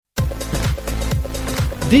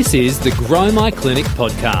This is the Grow My Clinic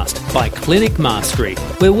podcast by Clinic Mastery,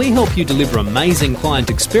 where we help you deliver amazing client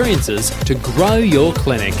experiences to grow your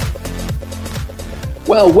clinic.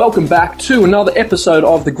 Well, welcome back to another episode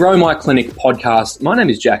of the Grow My Clinic podcast. My name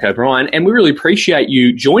is Jack O'Brien, and we really appreciate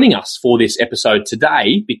you joining us for this episode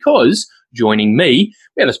today because joining me,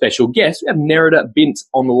 we have a special guest. We have Nerida Bint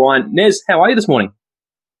on the line. Nez, how are you this morning?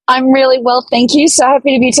 I'm really well, thank you. So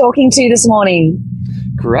happy to be talking to you this morning.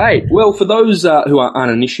 Great. Well, for those who are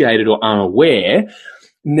uninitiated or unaware,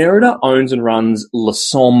 Nerida owns and runs La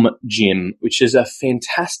Somme Gym, which is a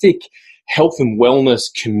fantastic health and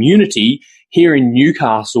wellness community here in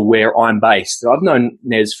Newcastle, where I'm based. I've known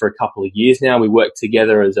Nez for a couple of years now. We work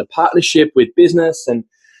together as a partnership with business, and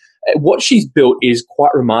what she's built is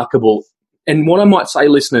quite remarkable. And what I might say,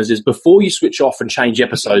 listeners, is before you switch off and change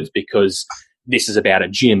episodes because this is about a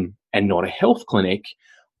gym and not a health clinic,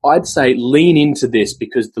 I'd say lean into this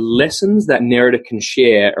because the lessons that Nerida can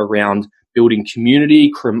share around building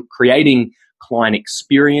community, creating client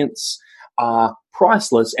experience are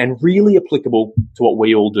priceless and really applicable to what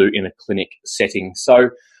we all do in a clinic setting. So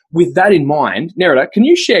with that in mind, Nerida, can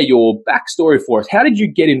you share your backstory for us? How did you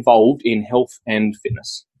get involved in health and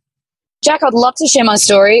fitness? Jack, I'd love to share my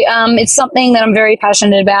story. It's something that I'm very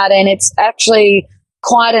passionate about, and it's actually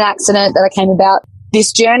quite an accident that I came about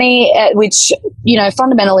this journey, which,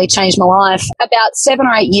 fundamentally changed my life. About 7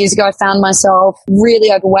 or 8 years ago, I found myself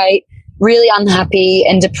really overweight, really unhappy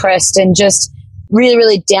and depressed and just really,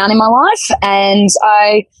 really down in my life. And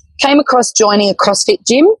I came across joining a CrossFit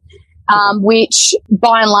gym, which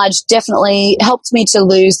by and large definitely helped me to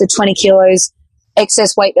lose the 20 kilos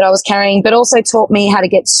excess weight that I was carrying, but also taught me how to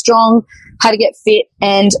get strong, how to get fit,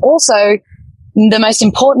 and also the most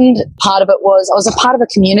important part of it was I was a part of a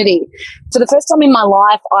community. For the first time in my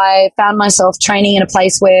life, I found myself training in a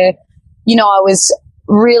place where, I was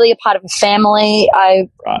really a part of a family. I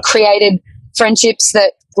created friendships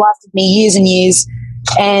that lasted me years and years.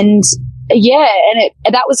 And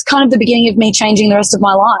that was kind of the beginning of me changing the rest of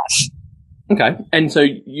my life. Okay. And so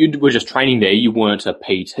you were just training there. You weren't a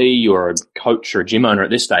PT or a coach or a gym owner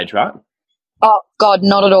at this stage, right? Oh, God,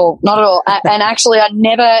 not at all. Not at all. And actually, I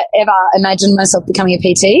never, ever imagined myself becoming a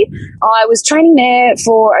PT. I was training there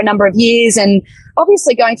for a number of years and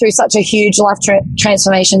obviously going through such a huge life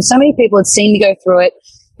transformation. So many people had seen me go through it.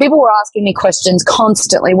 People were asking me questions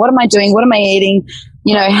constantly. What am I doing? What am I eating?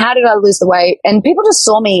 How did I lose the weight? And people just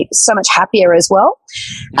saw me so much happier as well.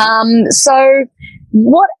 So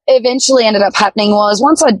what eventually ended up happening was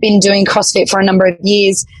once I'd been doing CrossFit for a number of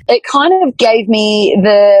years, it kind of gave me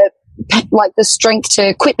the strength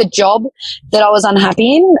to quit the job that I was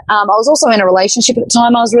unhappy in. I was also in a relationship at the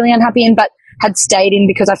time I was really unhappy in, but had stayed in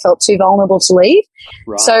because I felt too vulnerable to leave.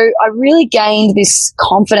 Right. So I really gained this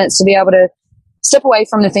confidence to be able to step away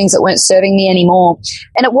from the things that weren't serving me anymore.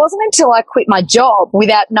 And it wasn't until I quit my job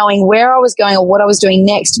without knowing where I was going or what I was doing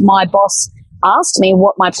next, my boss asked me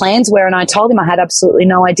what my plans were, and I told him I had absolutely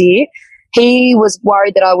no idea. He was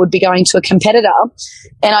worried that I would be going to a competitor,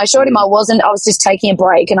 and I assured him I wasn't. I was just taking a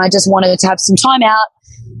break, and I just wanted to have some time out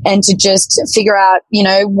and to just figure out,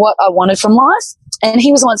 what I wanted from life. And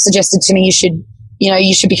he was the one that suggested to me, you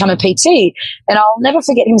should become a PT. And I'll never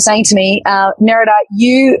forget him saying to me, Nerida,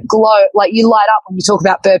 you glow, you light up when you talk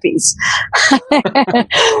about burpees.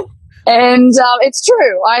 And it's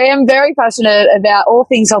true. I am very passionate about all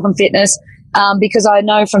things health and fitness. Because I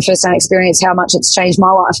know from first-hand experience how much it's changed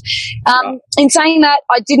my life. In saying that,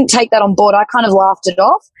 I didn't take that on board. I kind of laughed it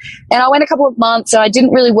off. And I went a couple of months and I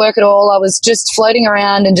didn't really work at all. I was just floating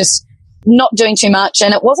around and just not doing too much.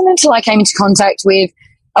 And it wasn't until I came into contact with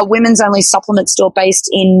a women's-only supplement store based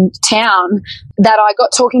in town that I got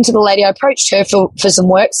talking to the lady. I approached her for some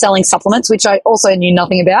work selling supplements, which I also knew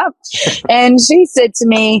nothing about. And she said to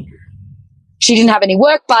me, she didn't have any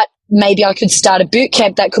work, but maybe I could start a boot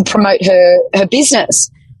camp that could promote her business.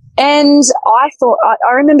 And I thought,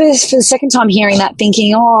 I remember for the second time hearing that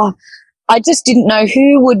thinking, I just didn't know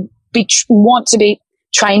who would want to be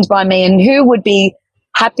trained by me and who would be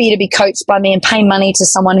happy to be coached by me and pay money to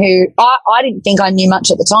someone who I didn't think I knew much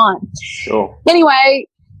at the time. Sure. Anyway,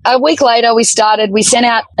 a week later we sent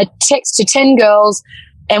out a text to 10 girls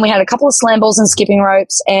and we had a couple of slam balls and skipping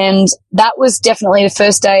ropes. And that was definitely the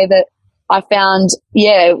first day that I found,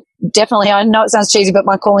 definitely, I know it sounds cheesy, but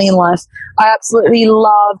my calling in life. I absolutely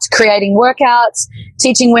loved creating workouts,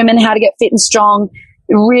 teaching women how to get fit and strong,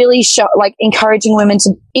 really encouraging women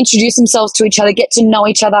to introduce themselves to each other, get to know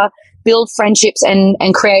each other, build friendships and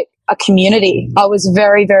create a community. I was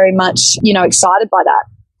very, very much, excited by that.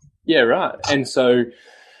 Yeah, right. And so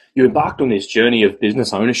you embarked on this journey of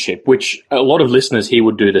business ownership, which a lot of listeners here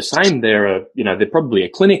would do the same. They're probably a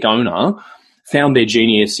clinic owner found their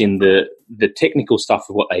genius in the technical stuff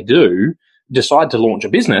of what they do, decide to launch a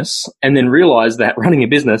business, and then realize that running a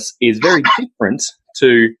business is very different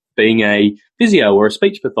to being a physio or a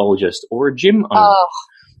speech pathologist or a gym owner. Oh,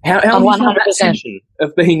 How have you found that tension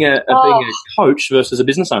of being a coach versus a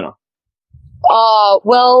business owner? Oh,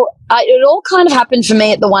 well, it all kind of happened for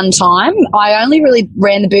me at the one time. I only really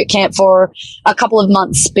ran the boot camp for a couple of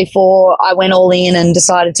months before I went all in and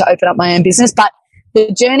decided to open up my own business. But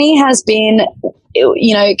the journey has been,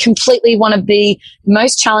 completely one of the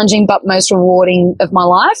most challenging but most rewarding of my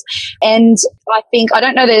life. And I think I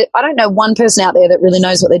don't know one person out there that really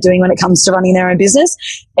knows what they're doing when it comes to running their own business.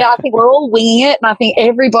 I think we're all winging it, and I think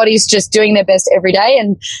everybody's just doing their best every day.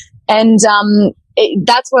 And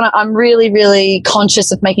that's when I'm really, really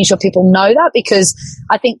conscious of making sure people know that, because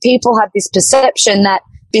I think people have this perception that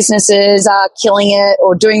businesses are killing it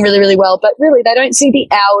or doing really, really well, but really they don't see the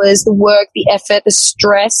hours, the work, the effort, the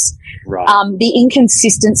stress, right. The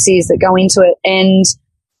inconsistencies that go into it. And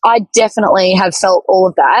I definitely have felt all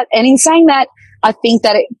of that. And in saying that, I think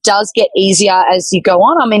that it does get easier as you go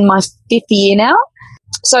on. I'm in my 5th year now.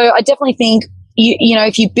 So I definitely think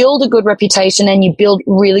if you build a good reputation and you build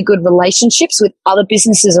really good relationships with other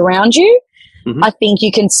businesses around you, I think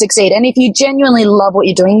you can succeed. And if you genuinely love what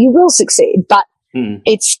you're doing, you will succeed. But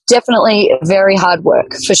it's definitely very hard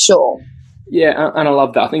work for sure. Yeah, and I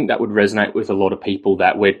love that. I think that would resonate with a lot of people,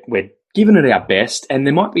 that we're giving it our best, and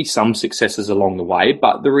there might be some successes along the way,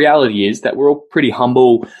 but the reality is that we're all pretty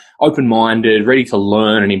humble, open-minded, ready to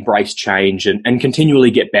learn and embrace change and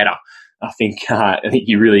continually get better. I think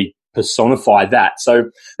you really personify that. So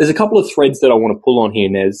there's a couple of threads that I want to pull on here,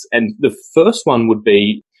 Nez, and the first one would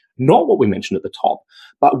be not what we mentioned at the top,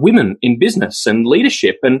 but women in business and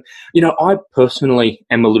leadership. And, I personally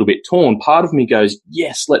am a little bit torn. Part of me goes,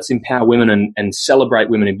 yes, let's empower women and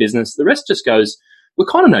celebrate women in business. The rest just goes, we're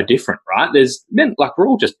kind of no different, right? There's men, like, we're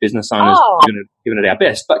all just business owners giving it our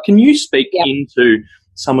best. But can you speak into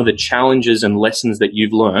some of the challenges and lessons that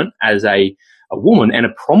you've learned as a woman and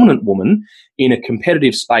a prominent woman in a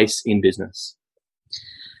competitive space in business?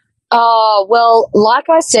 Oh, well, like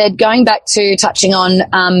I said, going back to touching on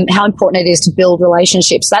how important it is to build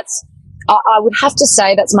relationships, I would have to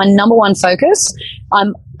say that's my number one focus.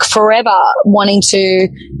 I'm forever wanting to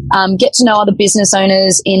get to know other business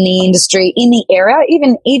owners in the industry, in the area,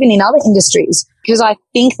 even in other industries, because I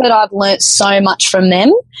think that I've learnt so much from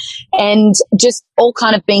them, and just all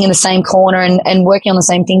kind of being in the same corner and working on the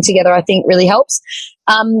same thing together, I think really helps.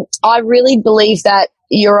 I really believe that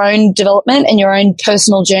your own development and your own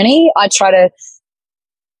personal journey, I try to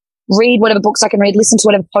read whatever books I can read, listen to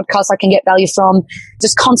whatever podcasts I can get value from,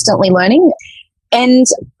 just constantly learning. And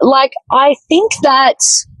I think that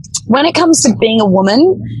when it comes to being a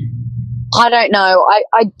woman, I don't know.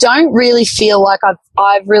 I don't really feel like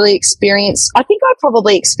I've really experienced, I think I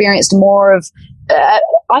probably experienced more of,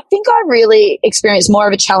 I think I really experienced more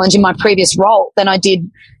of a challenge in my previous role than I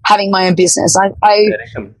did having my own business.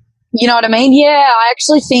 You know what I mean? Yeah, I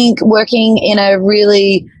actually think working in a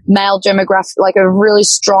really male demographic, like a really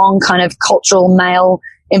strong kind of cultural male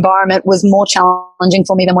environment, was more challenging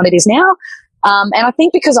for me than what it is now. And I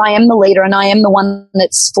think because I am the leader and I am the one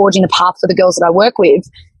that's forging a path for the girls that I work with,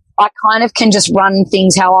 I kind of can just run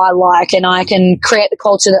things how I like, and I can create the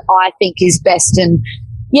culture that I think is best. And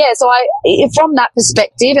yeah, so from that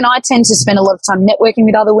perspective, and I tend to spend a lot of time networking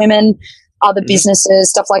with other women, other businesses,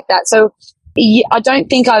 stuff like that. So I don't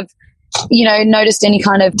think I've noticed any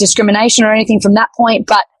kind of discrimination or anything from that point.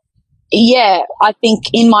 But yeah, I think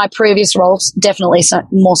in my previous roles, definitely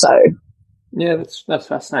more so. Yeah, that's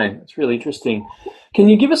fascinating. That's really interesting. Can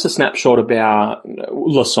you give us a snapshot about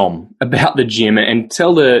La Somme, about the gym, and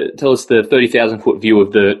tell us the 30,000-foot view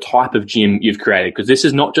of the type of gym you've created? Because this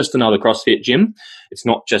is not just another CrossFit gym. It's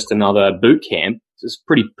not just another boot camp. It's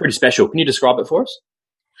pretty special. Can you describe it for us?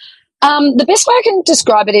 The best way I can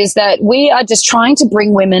describe it is that we are just trying to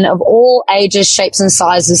bring women of all ages, shapes and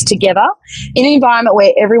sizes together in an environment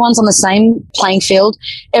where everyone's on the same playing field.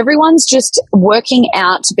 Everyone's just working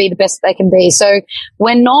out to be the best they can be. So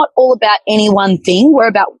we're not all about any one thing. We're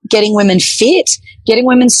about getting women fit, getting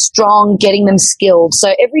women strong, getting them skilled.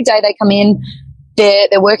 So every day they come in,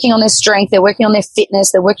 they're working on their strength, they're working on their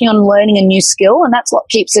fitness, they're working on learning a new skill, and that's what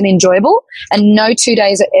keeps it enjoyable. And no 2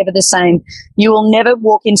 days are ever the same. You will never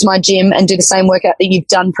walk into my gym and do the same workout that you've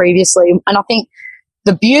done previously. And I think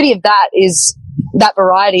the beauty of that is that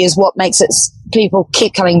variety is what makes people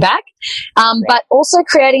keep coming back. But also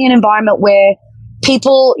creating an environment where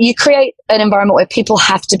you create an environment where people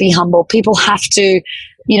have to be humble. People have to,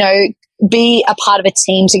 be a part of a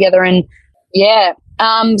team together. And yeah.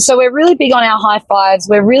 So we're really big on our high fives.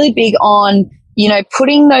 We're really big on you know,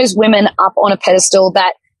 putting those women up on a pedestal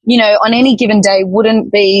that, you know, on any given day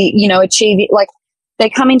wouldn't be, you know, achieving, like they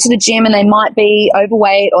come into the gym and they might be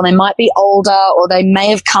overweight or they might be older or they may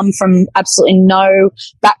have come from absolutely no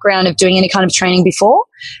background of doing any kind of training before.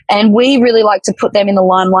 And we really like to put them in the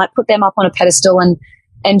limelight, put them up on a pedestal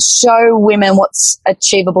and show women what's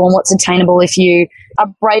achievable and what's attainable if you are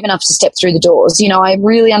brave enough to step through the doors. You know, I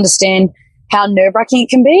really understand how nerve-wracking it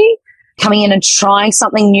can be coming in and trying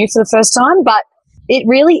something new for the first time, but it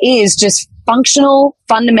really is just functional,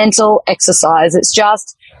 fundamental exercise. It's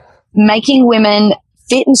just making women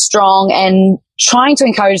fit and strong and trying to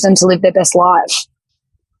encourage them to live their best life.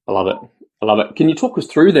 I love it. I love it. Can you talk us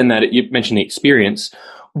through then that you mentioned the experience?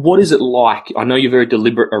 What is it like? I know you're very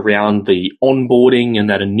deliberate around the onboarding and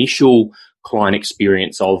that initial client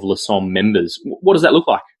experience of LeSomm members. What does that look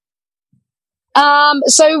like?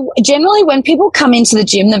 So generally when people come into the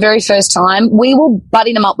gym the very first time, we will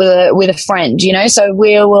buddy them up with a friend, you know, so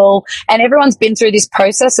we will, and everyone's been through this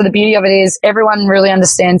process. So the beauty of it is everyone really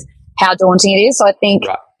understands how daunting it is. So I think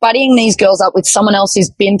buddying these girls up with someone else who's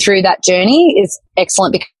been through that journey is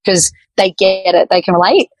excellent because they get it, they can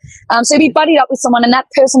relate. So be buddied up with someone and that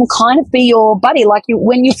person will kind of be your buddy. Like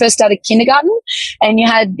when you first started kindergarten and you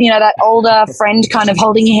had, you know, that older friend kind of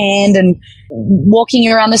holding your hand and walking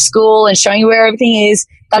you around the school and showing you where everything is.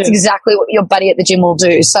 That's exactly what your buddy at the gym will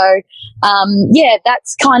do. So,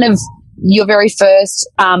 that's kind of your very first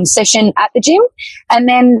session at the gym. And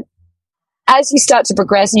then as you start to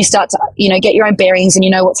progress and you start to, you know, get your own bearings and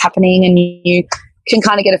you know what's happening and you can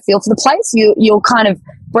kind of get a feel for the place, you'll kind of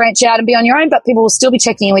branch out and be on your own, but people will still be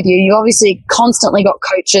checking in with you. You obviously constantly got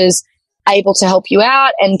coaches able to help you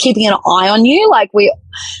out and keeping an eye on you. Like we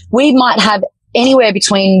might have anywhere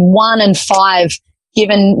between 1 and 5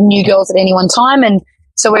 given new girls at any one time. And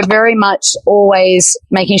so we're very much always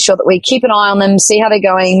making sure that we keep an eye on them, see how they're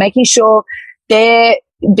going, making sure they're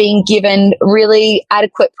being given really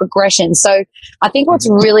adequate progression. So I think what's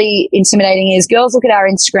really intimidating is girls look at our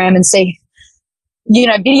Instagram and see, you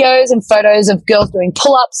know, videos and photos of girls doing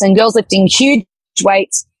pull-ups and girls lifting huge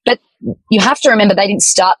weights. But you have to remember they didn't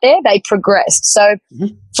start there. They progressed. So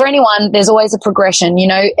for anyone, there's always a progression, you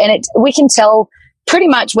know, and we can tell pretty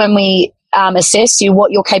much when we assess you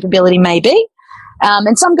what your capability may be.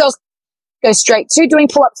 And some girls go straight to doing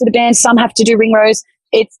pull-ups with a band. Some have to do ring rows.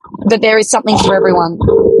 But there is something for everyone.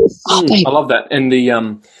 I love that. And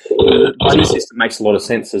the buddy system makes a lot of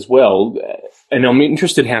sense as well. And I'm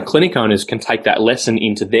interested how clinic owners can take that lesson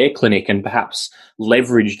into their clinic and perhaps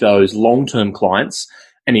leverage those long-term clients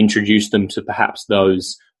and introduce them to perhaps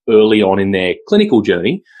those early on in their clinical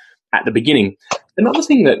journey at the beginning. Another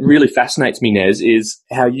thing that really fascinates me, Nez, is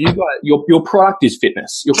how you guys, your product is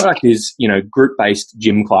fitness. Your product is, you know, group-based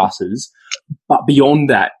gym classes. But beyond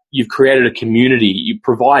that, you've created a community. You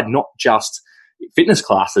provide not just fitness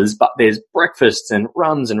classes, but there's breakfasts and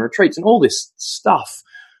runs and retreats and all this stuff.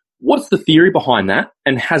 What's the theory behind that,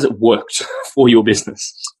 and has it worked for your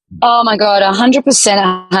business? Oh, my God, 100%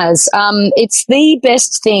 it has. It's the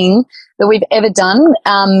best thing that we've ever done,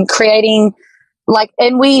 creating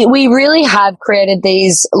and we really have created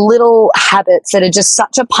these little habits that are just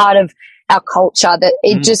such a part of our culture that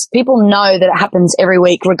it just, people know that it happens every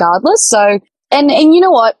week regardless. So, and you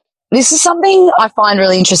know what? This is something I find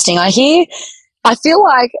really interesting. I feel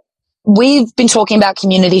like we've been talking about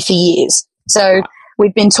community for years. So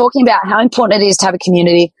we've been talking about how important it is to have a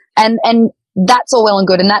community, and that's all well and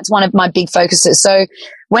good. And that's one of my big focuses. So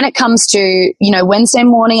when it comes to, you know, Wednesday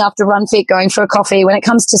morning after Run Fit, going for a coffee, when it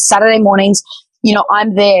comes to Saturday mornings, you know,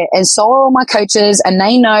 I'm there, and so are all my coaches, and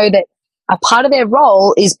they know that a part of their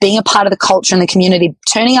role is being a part of the culture and the community,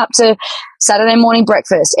 turning up to Saturday morning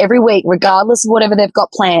breakfast every week, regardless of whatever they've got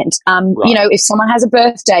planned. You know, if someone has a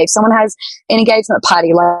birthday, if someone has an engagement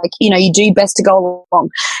party, like, you know, you do your best to go along.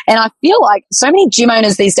 And I feel like so many gym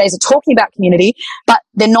owners these days are talking about community, but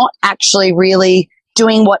they're not actually really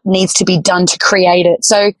doing what needs to be done to create it.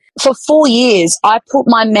 So for 4 years, I put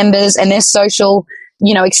my members and their social,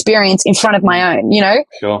 you know, experience in front of my own, you know.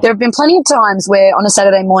 Sure. There have been plenty of times where on a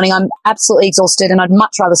Saturday morning I'm absolutely exhausted and I'd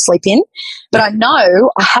much rather sleep in, but I know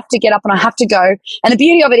I have to get up and I have to go. And the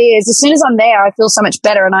beauty of it is, as soon as I'm there, I feel so much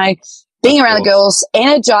better, and being around the girls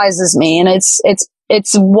energizes me, and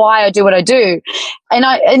it's why I do what I do.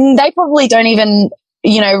 And they probably don't even,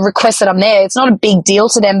 you know, request that I'm there. It's not a big deal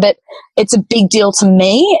to them, but it's a big deal to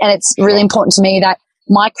me, and it's really important to me that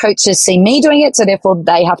my coaches see me doing it, so therefore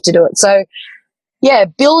they have to do it. So yeah,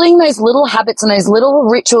 building those little habits and those little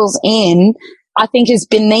rituals in, I think, has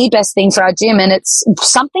been the best thing for our gym. And it's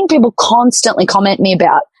something people constantly comment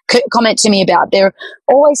comment to me about. They're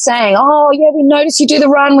always saying, oh, yeah, we notice you do the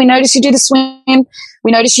run. We notice you do the swim.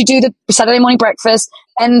 We notice you do the Saturday morning breakfast.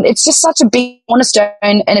 And it's just such a big cornerstone,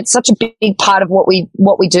 and it's such a big part of what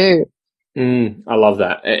we do. I love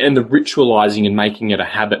that. And the ritualizing and making it a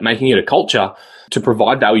habit, making it a culture to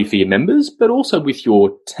provide value for your members, but also with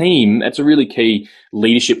your team. That's a really key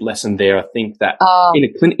leadership lesson there. I think that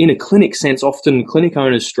in a clinic sense, often clinic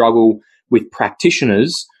owners struggle with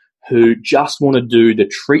practitioners who just want to do the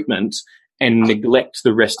treatment and neglect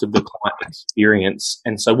the rest of the client experience.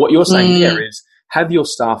 And so what you're saying there is have your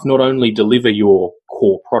staff not only deliver your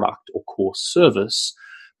core product or core service,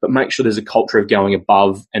 but make sure there's a culture of going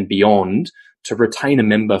above and beyond to retain a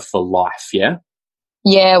member for life. Yeah.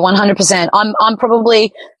 Yeah, 100%.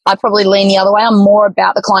 I probably lean the other way. I'm more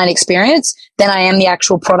about the client experience than I am the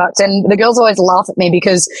actual product. And the girls always laugh at me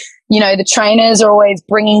because, you know, the trainers are always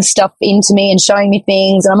bringing stuff into me and showing me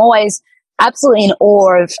things. And I'm always absolutely in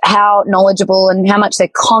awe of how knowledgeable and how much they're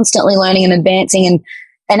constantly learning and advancing,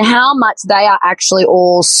 and how much they are actually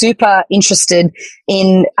all super interested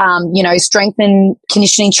in, strength and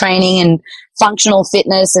conditioning training and functional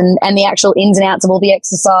fitness and the actual ins and outs of all the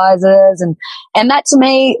exercises. And that to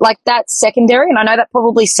me, like, that's secondary. And I know that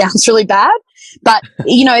probably sounds really bad, but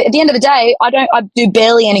you know, at the end of the day, I do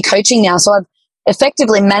barely any coaching now. So I've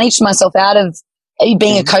effectively managed myself out of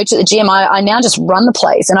being a coach at the gym. I now just run the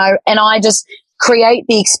place, and I just create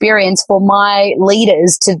the experience for my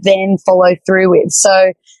leaders to then follow through with.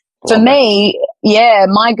 So for me, yeah,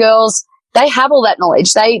 my girls, they have all that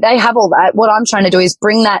knowledge. They have all that. What I'm trying to do is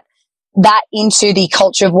bring that into the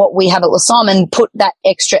culture of what we have at LaSomme and put that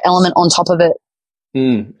extra element on top of it.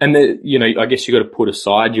 And I guess you got to put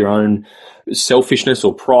aside your own selfishness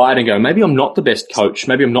or pride and go, maybe I'm not the best coach.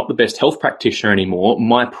 Maybe I'm not the best health practitioner anymore.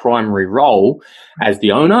 My primary role as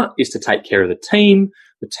the owner is to take care of the team.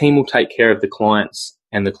 The team will take care of the clients,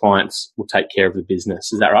 and the clients will take care of the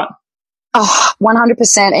business. Is that right? Oh,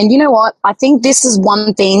 100%. And you know what? I think this is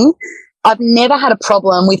one thing. I've never had a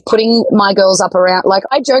problem with putting my girls up around. Like,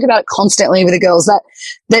 I joke about it constantly with the girls that,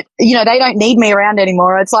 you know, they don't need me around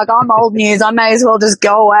anymore. It's like, I'm old news. I may as well just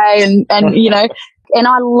go away and you know, and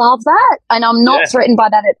I love that. And I'm not threatened by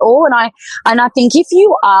that at all. And I think if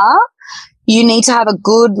you are, you need to have a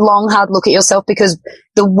good, long, hard look at yourself, because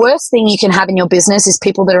the worst thing you can have in your business is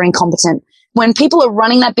people that are incompetent. When people are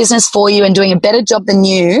running that business for you and doing a better job than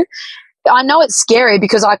you, I know it's scary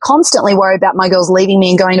because I constantly worry about my girls leaving me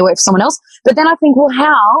and going to work for someone else. But then I think, well,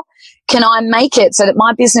 how can I make it so that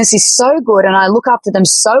my business is so good and I look after them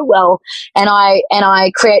so well, and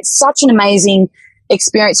I create such an amazing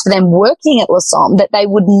experience for them working at LaSomme that they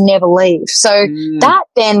would never leave. So that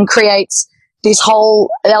then creates this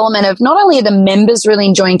whole element of not only are the members really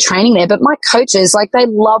enjoying training there, but my coaches, like, they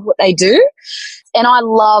love what they do. And I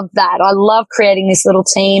love that. I love creating this little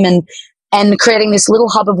team and creating this little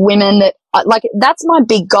hub of women that, like, that's my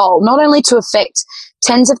big goal, not only to affect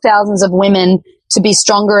tens of thousands of women to be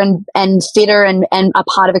stronger and fitter and a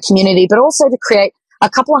part of a community, but also to create a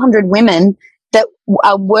couple of hundred women that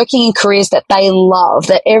are working in careers that they love,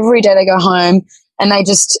 that every day they go home and they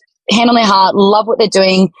just, hand on their heart, love what they're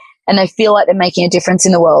doing, and they feel like they're making a difference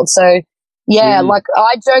in the world. So yeah, like,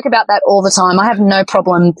 I joke about that all the time. I have no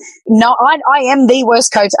problem. No, I am the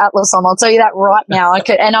worst coach at LaSomme. I'll tell you that right now.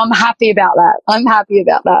 And I'm happy about that. I'm happy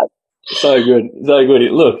about that. So good. So good.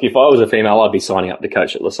 Look, if I was a female, I'd be signing up to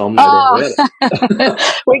coach at LaSomme.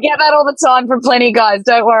 We get that all the time from plenty of guys.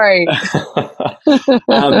 Don't worry.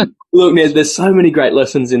 Look, there's so many great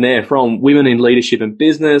lessons in there, from women in leadership and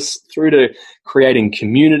business through to creating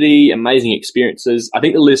community, amazing experiences. I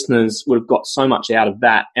think the listeners would have got so much out of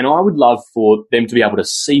that, and I would love for them to be able to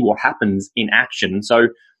see what happens in action. So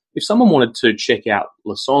if someone wanted to check out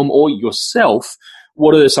LaSomme or yourself,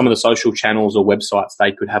 what are some of the social channels or websites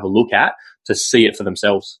they could have a look at to see it for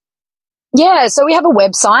themselves? Yeah, so we have a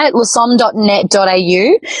website,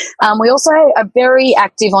 lasomme.net.au. We also are very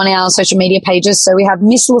active on our social media pages. So we have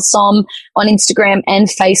Miss LaSomme on Instagram and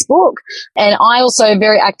Facebook. And I also am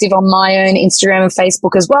very active on my own Instagram and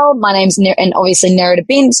Facebook as well. My name's and obviously Nerida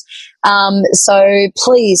Bint. So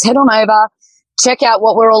please head on over, check out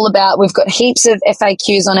what we're all about. We've got heaps of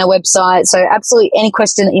FAQs on our website. So absolutely any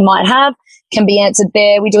question that you might have can be answered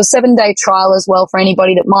there. We do a 7-day trial as well for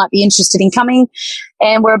anybody that might be interested in coming.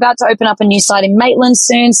 And we're about to open up a new site in Maitland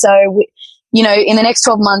soon. So, in the next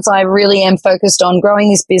 12 months, I really am focused on growing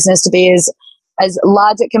this business to be as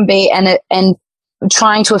large as it can be, and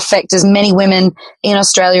trying to affect as many women in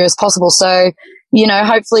Australia as possible. So,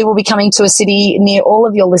 hopefully we'll be coming to a city near all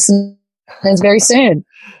of your listeners very soon.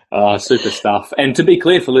 Super stuff. And to be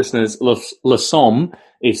clear for listeners, LaSomme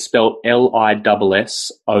is spelled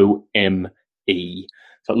LISSOME.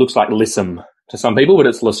 So it looks like Lissom to some people, but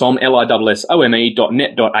it's Lissom,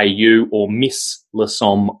 LISSOME.net.au, or Miss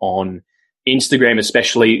Lissom on Instagram,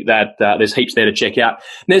 especially. That there's heaps there to check out.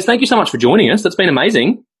 Nez, thank you so much for joining us. That's been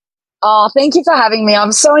amazing. Oh, thank you for having me.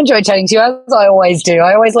 I've so enjoyed chatting to you, as I always do.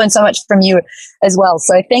 I always learn so much from you as well.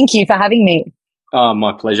 So thank you for having me. Oh,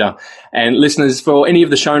 my pleasure. And listeners, for any of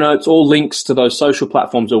the show notes or links to those social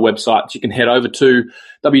platforms or websites, you can head over to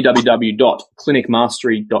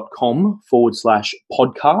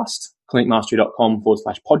www.clinicmastery.com/podcast,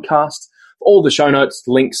 clinicmastery.com/podcast. All the show notes,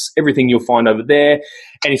 links, everything you'll find over there.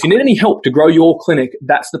 And if you need any help to grow your clinic,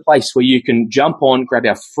 that's the place where you can jump on, grab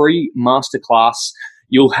our free masterclass.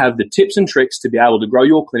 You'll have the tips and tricks to be able to grow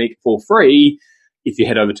your clinic for free if you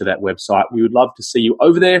head over to that website. We would love to see you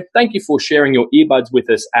over there. Thank you for sharing your earbuds with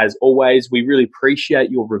us as always. We really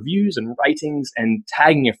appreciate your reviews and ratings and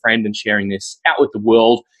tagging a friend and sharing this out with the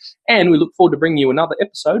world. And we look forward to bringing you another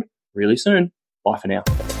episode really soon. Bye for now.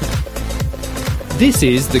 This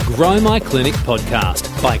is the Grow My Clinic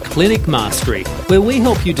podcast by Clinic Mastery, where we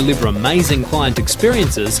help you deliver amazing client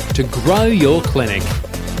experiences to grow your clinic.